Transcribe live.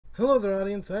Hello there,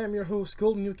 audience. I am your host,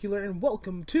 Golden Nuclear, and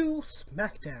welcome to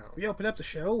SmackDown. We open up the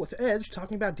show with Edge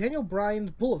talking about Daniel Bryan's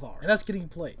Boulevard and us getting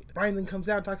played. Bryan then comes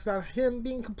out and talks about him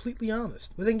being completely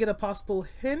honest. We then get a possible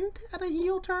hint at a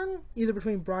heel turn, either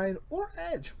between Bryan or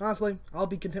Edge. Honestly, I'll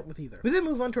be content with either. We then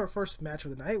move on to our first match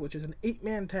of the night, which is an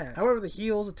 8-man tag. However, the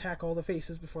heels attack all the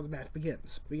faces before the match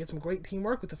begins. We get some great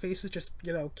teamwork with the faces just,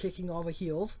 kicking all the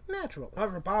heels. Natural.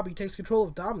 However, Bobby takes control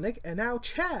of Dominic, and now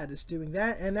Chad is doing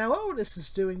that, and now Otis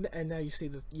is doing that. And now you see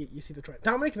the trend.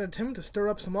 Dominic, in an attempt to stir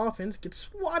up some offense, gets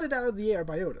swatted out of the air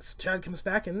by Otis. Chad comes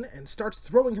back in and starts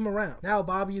throwing him around. Now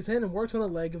Bobby is in and works on the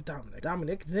leg of Dominic.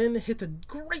 Dominic then hits a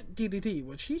great DDT,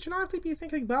 which he should honestly be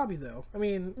thanking Bobby, though. I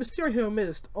mean, Mysterio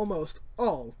missed almost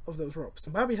all of those ropes,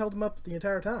 and Bobby held him up the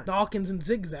entire time. Dawkins and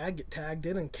Zigzag get tagged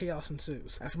in, and chaos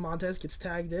ensues. After Montez gets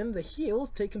tagged in, the heels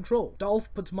take control.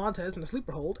 Dolph puts Montez in a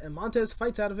sleeper hold, and Montez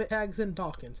fights out of it, tags in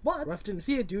Dawkins. But ref didn't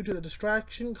see it due to the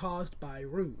distraction caused by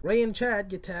Rude. Ray and Chad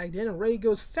get tagged in, and Ray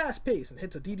goes fast-paced and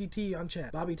hits a DDT on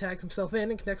Chad. Bobby tags himself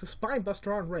in and connects a spine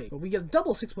buster on Ray, but we get a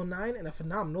double 619 and a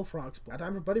phenomenal frog splash. Now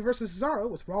time for Buddy vs. Cesaro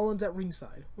with Rollins at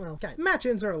ringside. Well, okay. The match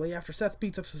ends early after Seth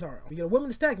beats up Cesaro. We get a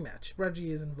women's tag match.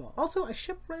 Reggie is involved. Also, I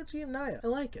ship Reggie and Nia. I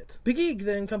like it. Big E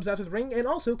then comes out to the ring and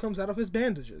also comes out of his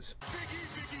bandages. Big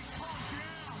E, calm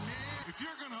down, man. If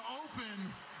you're gonna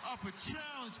open up a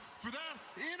challenge for that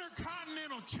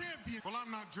Intercontinental Champion, well,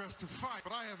 I'm not dressed to fight,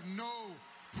 but I have no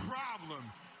problem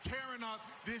tearing up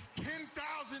this $10,000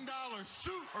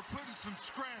 suit or putting some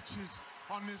scratches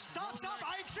on this. Stop!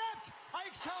 I accept!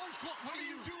 Challenge. What are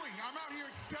you doing? I'm out here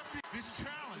accepting this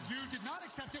challenge. You did not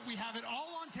accept it. We have it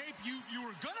all on tape. You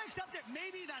were gonna accept it.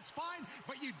 Maybe that's fine,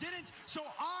 but you didn't. So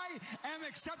I am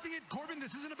accepting it. Corbin,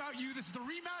 this isn't about you. This is the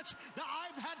rematch that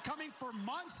I've had coming for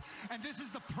months, and this is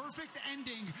the perfect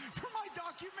ending for my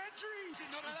documentary.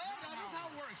 No, that is how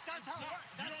it works. That's how it works.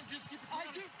 You don't just keep it. I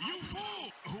do. You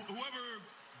fool! Whoever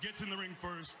gets in the ring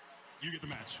first, you get the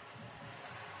match.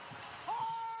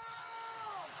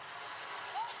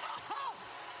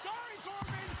 Sorry,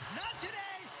 Corbin, not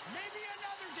today. Maybe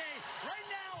another day. Right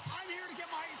now, I'm here to get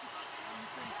my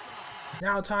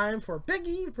Now time for Big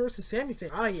E versus Sami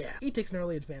Zayn. Oh yeah. E takes an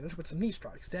early advantage with some knee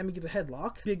strikes. Sami gets a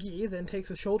headlock. Big E then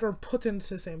takes a shoulder and puts it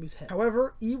into Sami's head.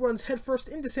 However, E runs headfirst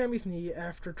into Sami's knee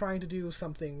after trying to do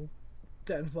something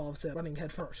that involves running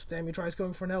head first. Sami tries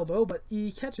going for an elbow, but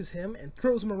E catches him and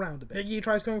throws him around a bit. Big E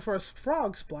tries going for a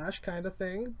frog splash kind of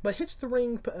thing, but hits the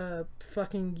ring,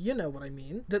 fucking, you know what I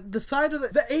mean. The side of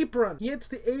the apron. He hits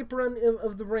the apron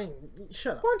of the ring.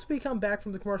 Shut up. Once we come back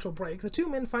from the commercial break, the two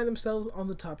men find themselves on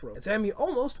the top rope. And Sami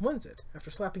almost wins it.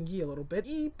 After slapping E a little bit,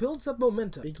 E builds up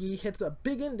momentum. Big E hits a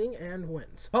big ending and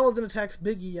wins. Followed and attacks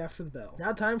Big E after the bell.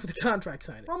 Now time for the contract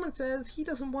signing. Roman says he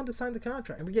doesn't want to sign the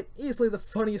contract, and we get easily the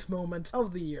funniest moment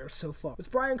of the year so far,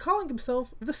 with Bryan calling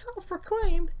himself the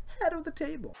self-proclaimed head of the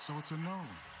table. So it's a no.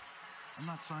 I'm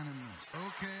not signing this.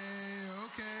 Okay.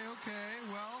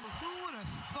 Well, who would have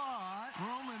thought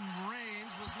Roman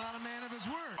Reigns was not a man of his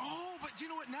word? Oh, but you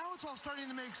know what? Now it's all starting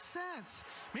to make sense.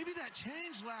 Maybe that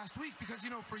changed last week because,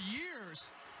 for years,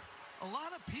 a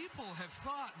lot of people have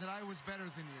thought that I was better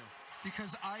than you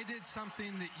because I did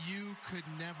something that you could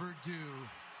never do,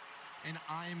 and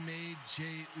I made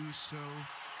Jey Uso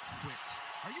quit.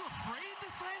 Are you afraid to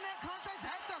sign that contract?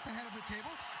 That's not the head of the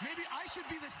table. Maybe I should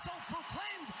be the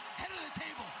self-proclaimed head of the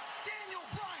table. Daniel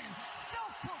Bryan,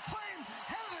 self-proclaimed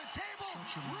head of the table,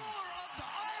 ruler of the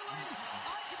island.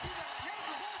 I could be the head of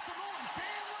the whole Samoan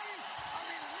family. I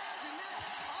mean, imagine that.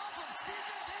 Alpha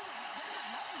Sega, they would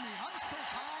love me. I'm so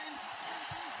kind.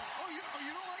 Oh,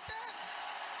 you don't like that?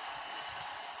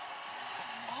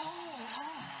 Oh,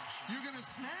 you're gonna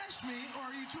smash me,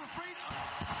 or are you too afraid?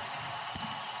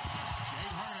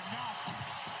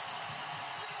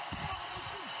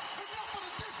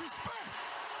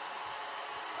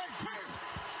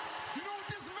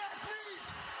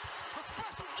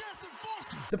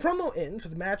 The promo ends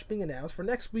with the match being announced for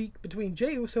next week between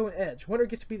Jey Uso and Edge. Winner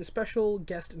gets to be the special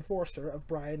guest enforcer of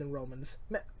Bryan and Roman's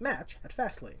match at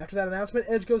Fastlane. After that announcement,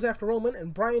 Edge goes after Roman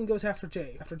and Bryan goes after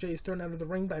Jey. After Jey is thrown out of the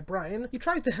ring by Bryan, he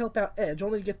tries to help out Edge,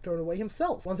 only to get thrown away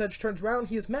himself. Once Edge turns around,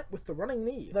 he is met with the running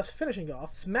knee, thus finishing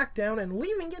off SmackDown and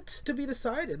leaving it to be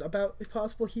decided about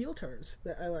possible heel turns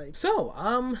that I like. So,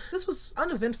 this was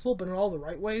uneventful, but in all the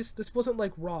right ways. This wasn't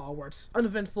like Raw, where it's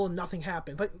uneventful and nothing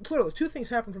happened. Like, literally, two things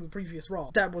happened from the previous Raw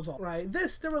that was all right.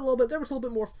 This, there was a little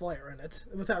bit more flair in it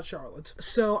without Charlotte.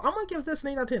 So I'm gonna give this an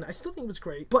 8 out of 10. I still think it was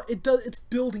great, but it's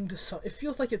building to something. It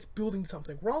feels like it's building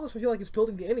something. Raw doesn't feel like it's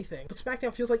building to anything, but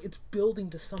SmackDown feels like it's building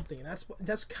to something, and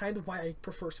that's kind of why I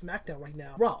prefer SmackDown right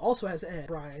now. Raw also has Ed,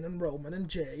 Bryan, and Roman, and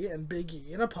Jay, and Big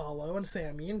E, and Apollo, and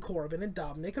Sammy, and Corbin, and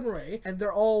Dominic, and Ray, and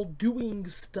they're all doing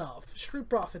stuff. Street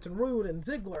Profits, and Rude, and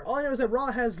Ziggler. All I know is that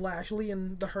Raw has Lashley,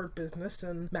 and The Hurt Business,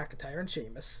 and McIntyre, and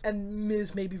Sheamus, and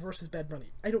Miz maybe versus Bad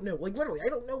Bunny. I don't know. Like, literally, I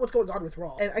don't know what's going on with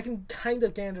Raw, and I can kind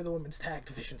of gander the women's tag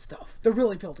division stuff. They're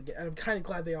really building it, and I'm kind of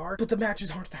glad they are, but the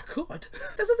matches aren't that good. That's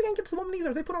the thing against the women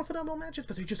either. They put on phenomenal matches,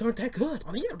 but they just aren't that good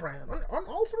on either brand. On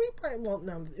all three brands. Well,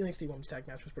 no, the NXT women's tag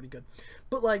match was pretty good,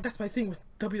 but like, that's my thing with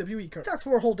WWE currently. That's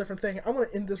for a whole different thing. I'm gonna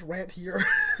end this rant here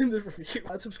in this review.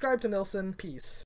 Subscribe to Nelson. Peace.